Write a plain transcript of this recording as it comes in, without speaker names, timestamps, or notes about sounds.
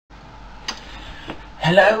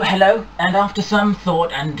hello, and after some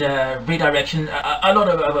thought and redirection, a lot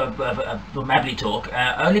of mabbly talk,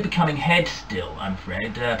 only becoming head still, I'm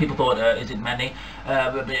afraid. People thought, is it Manny?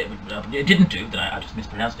 But it didn't do, I just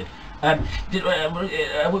mispronounced it.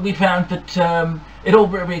 We found that it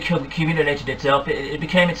all accumulated itself. It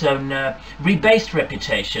became its own rebased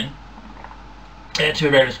reputation to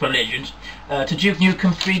various collisions. To Duke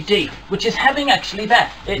Nukem 3D, which is having actually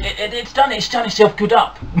that. It's done itself good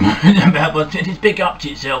up. It's big up to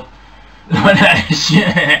itself. And I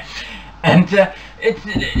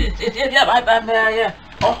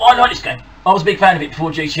like this game. I was a big fan of it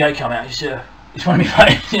before GTA came out. It's one of my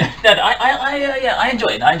favourites. I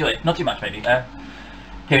enjoy it. Not too much maybe. Here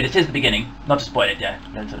it is. Here's the beginning. Not to spoil it. Yeah,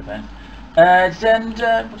 no sort of fans.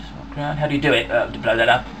 How do you do it? To blow that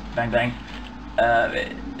up. Bang bang.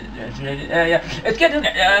 It's good, isn't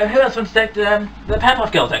it? Who else wants to take the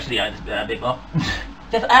Powerpuff Girls actually a bit more?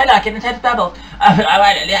 Yes, I like it, it has bubbles. I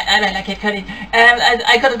like it, Cody.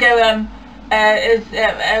 I gotta go,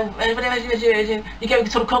 you go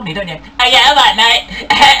sort of Cockney, don't you? Oh yeah, alright mate.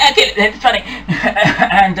 Okay, it's funny.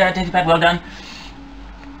 And Daisy Pad, well done.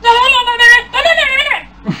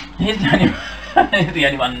 He's the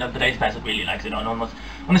only one of the Daisy Pads that really likes it on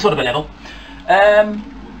this sort of a level.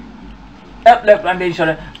 Look, I'm being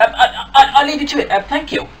sure. I'll leave you to it.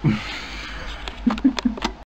 Thank you.